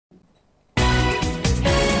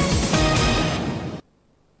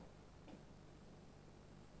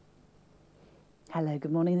Hello,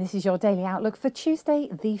 good morning. This is your daily outlook for Tuesday,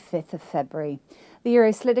 the 5th of February. The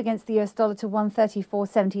euro slid against the US dollar to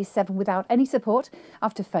 134.77 without any support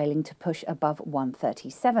after failing to push above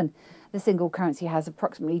 137. The single currency has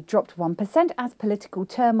approximately dropped 1% as political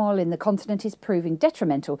turmoil in the continent is proving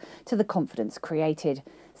detrimental to the confidence created.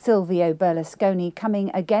 Silvio Berlusconi coming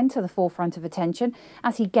again to the forefront of attention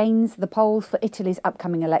as he gains the polls for Italy's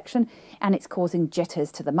upcoming election, and it's causing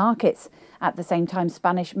jitters to the markets. At the same time,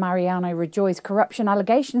 Spanish Mariano Rajoy's corruption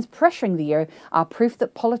allegations pressuring the euro are proof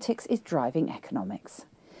that politics is driving economics.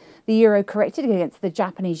 The euro corrected against the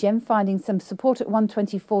Japanese yen, finding some support at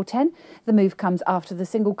 124.10. The move comes after the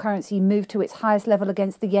single currency moved to its highest level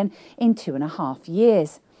against the yen in 2.5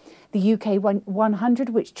 years. The UK 100,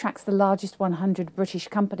 which tracks the largest 100 British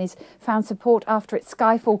companies, found support after its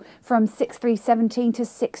skyfall from 6,317 to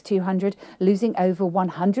 6,200, losing over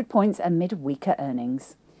 100 points amid weaker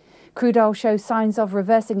earnings. Crude oil shows signs of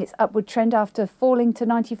reversing its upward trend after falling to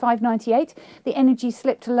 95.98. The energy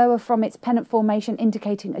slipped lower from its pennant formation,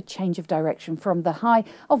 indicating a change of direction from the high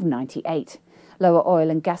of 98. Lower oil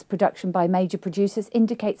and gas production by major producers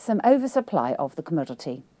indicates some oversupply of the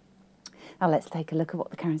commodity. Now let's take a look at what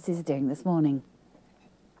the currencies are doing this morning.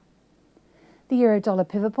 The euro-dollar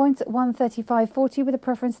pivot points at 135.40 with a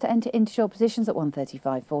preference to enter into short positions at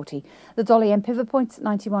 135.40. The dollar-yen pivot points at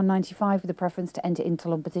 91.95 with a preference to enter into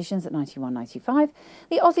long positions at 91.95.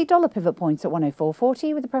 The Aussie dollar pivot points at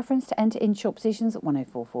 104.40 with a preference to enter in short positions at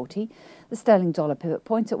 104.40. The sterling dollar pivot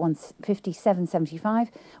points at 157.75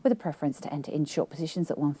 with a preference to enter in short positions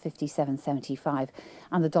at 157.75.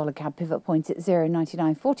 And the dollar CAD pivot points at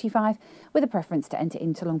 0.9945 with a preference to enter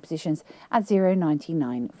into long positions at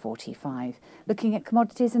 0.9945. Looking at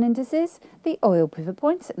commodities and indices, the oil pivot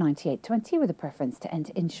points at 98.20 with a preference to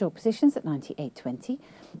enter in short positions at 98.20.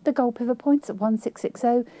 The gold pivot points at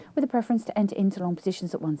 1660 with a preference to enter into long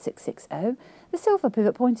positions at 1660. The silver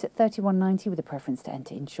pivot points at 31.90 with a preference to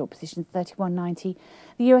enter in short positions at 31.90.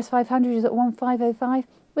 The US 500 is at 1505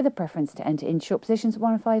 with a preference to enter in short positions at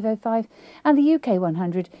 1505. And the UK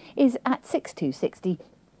 100 is at 6260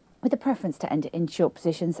 with a preference to enter in short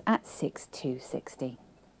positions at 6260.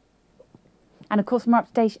 And of course, for more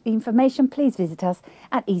up-to-date information, please visit us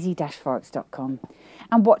at easy-forex.com.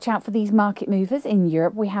 And watch out for these market movers. In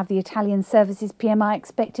Europe, we have the Italian Services PMI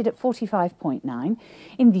expected at 45.9.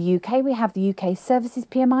 In the UK, we have the UK Services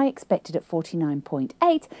PMI expected at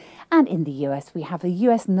 49.8. And in the US, we have the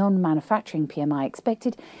US Non-Manufacturing PMI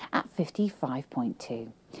expected at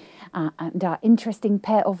 55.2. And our interesting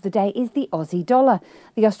pair of the day is the Aussie dollar.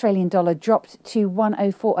 The Australian dollar dropped to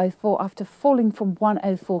 104.04 after falling from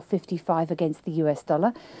 104.55 against the US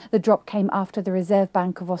dollar. The drop came after the Reserve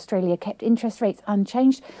Bank of Australia kept interest rates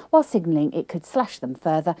unchanged while signalling it could slash them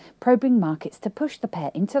further, probing markets to push the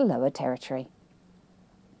pair into lower territory.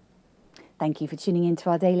 Thank you for tuning in to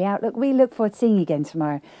our Daily Outlook. We look forward to seeing you again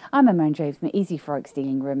tomorrow. I'm Emma Andrew from the Easy Forex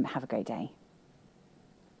Dealing Room. Have a great day.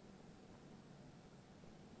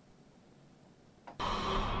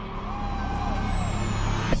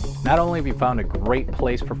 Not only have you found a great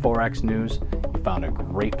place for Forex news, you found a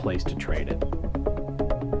great place to trade it.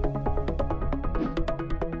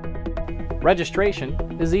 Registration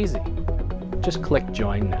is easy. Just click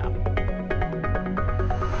Join Now.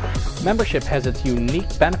 Membership has its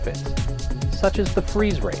unique benefits, such as the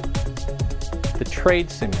freeze rate, the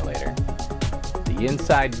trade simulator, the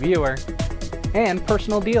inside viewer, and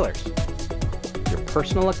personal dealers. Your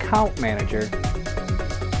personal account manager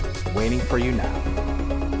is waiting for you now.